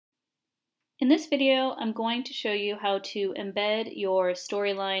In this video, I'm going to show you how to embed your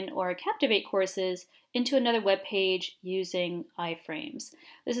Storyline or Captivate courses into another web page using iframes.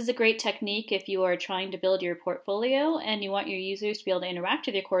 This is a great technique if you are trying to build your portfolio and you want your users to be able to interact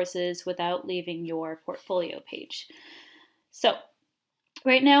with your courses without leaving your portfolio page. So,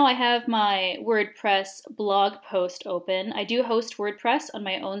 right now I have my WordPress blog post open. I do host WordPress on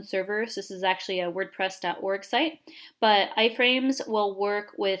my own server, so this is actually a wordpress.org site, but iframes will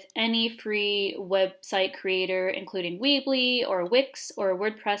work with any free website creator, including Weebly or Wix or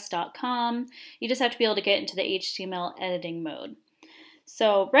WordPress.com. You just have to be able to get into the HTML editing mode.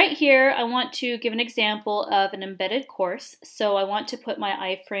 So right here, I want to give an example of an embedded course. So I want to put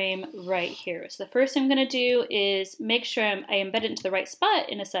my iframe right here. So the first thing I'm going to do is make sure I embed it into the right spot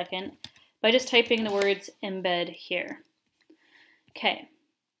in a second by just typing the words embed here. Okay.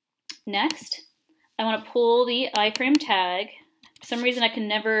 Next, I want to pull the iframe tag. For some reason I can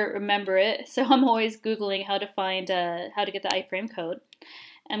never remember it, so I'm always Googling how to find how to get the iframe code.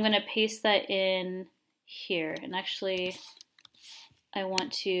 I'm going to paste that in here, and actually I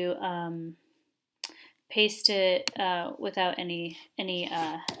want to paste it without any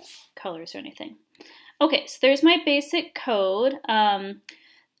colors or anything. Okay, so there's my basic code.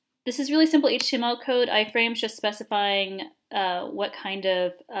 This is really simple HTML code. iframes just specifying what kind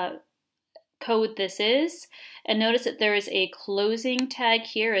of code this is. And notice that there is a closing tag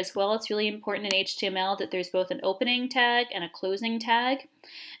here as well. It's really important in HTML that there's both an opening tag and a closing tag.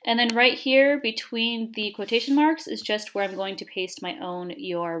 And then right here between the quotation marks is just where I'm going to paste my own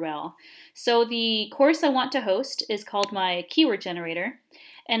URL. So the course I want to host is called my keyword generator,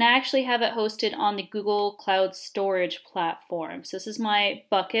 and I actually have it hosted on the Google Cloud Storage platform. So this is my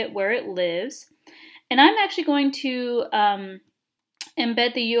bucket where it lives. And I'm actually going to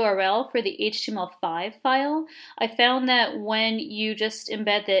embed the URL for the HTML5 file. I found that when you just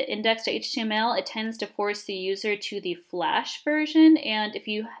embed the index.html, it tends to force the user to the Flash version, and if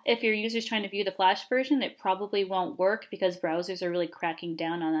your user is trying to view the Flash version, it probably won't work because browsers are really cracking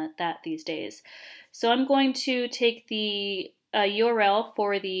down on that these days. So I'm going to take the URL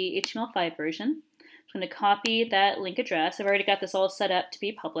for the HTML5 version. I'm going to copy that link address. I've already got this all set up to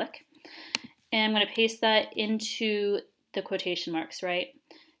be public, and I'm going to paste that into the quotation marks, right?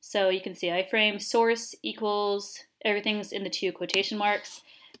 So you can see iframe source equals, everything's in the two quotation marks.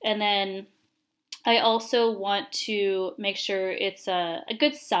 And then I also want to make sure it's a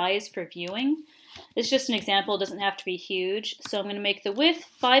good size for viewing. It's just an example, it doesn't have to be huge. So I'm going to make the width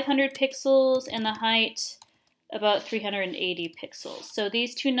 500 pixels and the height about 380 pixels. So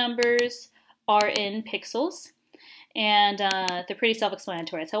these two numbers are in pixels, and they're pretty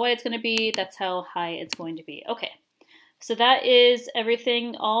self-explanatory. That's how wide it's going to be, that's how high it's going to be. Okay. So that is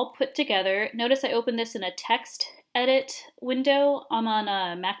everything all put together. Notice I opened this in a text edit window. I'm on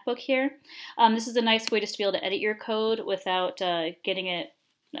a MacBook here. This is a nice way just to be able to edit your code without getting it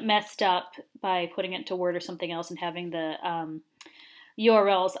messed up by putting it into Word or something else and having the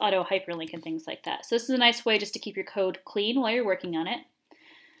URLs auto hyperlink and things like that. So this is a nice way just to keep your code clean while you're working on it.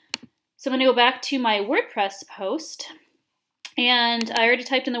 So I'm going to go back to my WordPress post. And I already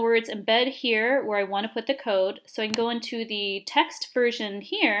typed in the words embed here where I want to put the code. So I can go into the text version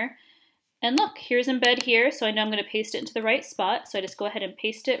here, and look, here's embed here. So I know I'm going to paste it into the right spot. So I just go ahead and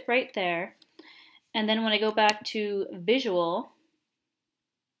paste it right there. And then when I go back to visual,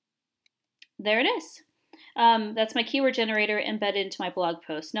 there it is. That's my keyword generator embedded into my blog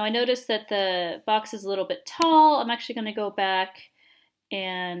post. Now I noticed that the box is a little bit tall. I'm actually going to go back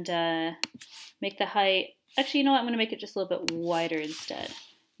and make the height. Actually, you know what? I'm going to make it just a little bit wider instead.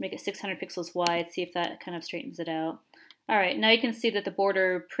 Make it 600 pixels wide, see if that kind of straightens it out. All right, now you can see that the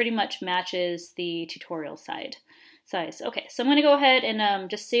border pretty much matches the tutorial size. Okay, so I'm going to go ahead and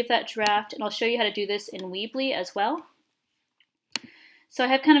just save that draft, and I'll show you how to do this in Weebly as well. So I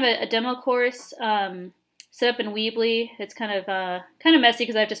have kind of a demo course set up in Weebly. It's kind of messy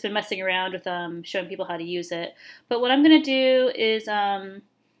because I've just been messing around with showing people how to use it. But what I'm going to do is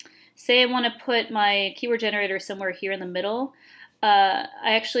say I want to put my keyword generator somewhere here in the middle. I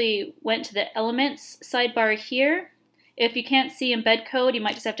actually went to the elements sidebar here. If you can't see embed code, you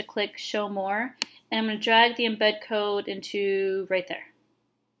might just have to click show more. And I'm going to drag the embed code into right there.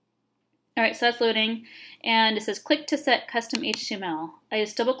 All right, so that's loading. And it says click to set custom HTML. I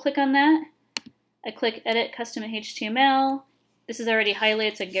just double click on that. I click edit custom HTML. This is already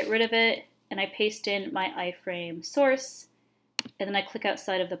highlighted, so I can get rid of it. And I paste in my iframe source. And then I click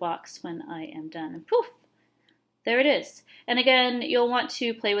outside of the box when I am done, and poof, there it is. And again, you'll want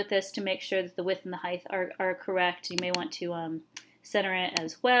to play with this to make sure that the width and the height are correct. You may want to center it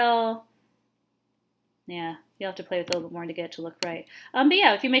as well. Yeah, You'll have to play with it a little bit more to get it to look right. But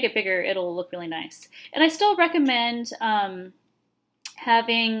yeah, if you make it bigger, it'll look really nice. And I still recommend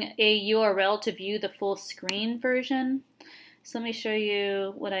having a URL to view the full screen version. So let me show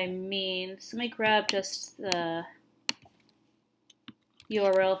you what I mean. So let me grab just the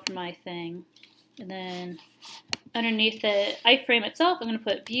URL for my thing. And then underneath the iframe itself, I'm going to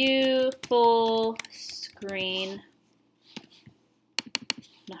put view full screen.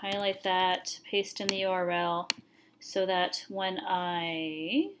 I'm going to highlight that, paste in the URL so that when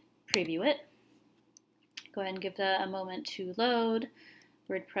I preview it, go ahead and give that a moment to load.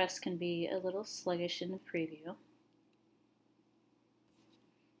 WordPress can be a little sluggish in the preview. All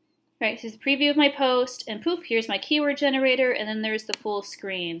right, so here's a preview of my post, and poof, here's my keyword generator, and then there's the full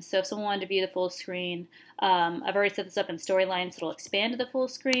screen. So if someone wanted to view the full screen, I've already set this up in Storyline, so it'll expand to the full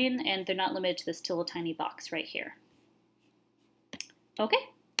screen, and they're not limited to this little tiny box right here. Okay,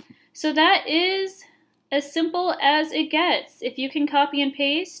 so that is as simple as it gets. If you can copy and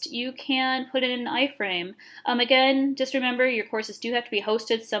paste, you can put it in an iframe. Again, just remember your courses do have to be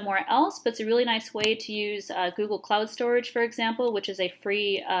hosted somewhere else, but it's a really nice way to use Google Cloud Storage, for example, which is a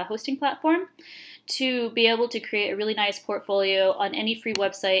free hosting platform, to be able to create a really nice portfolio on any free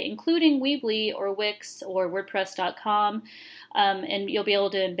website, including Weebly or Wix or WordPress.com, and you'll be able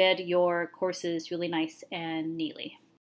to embed your courses really nice and neatly.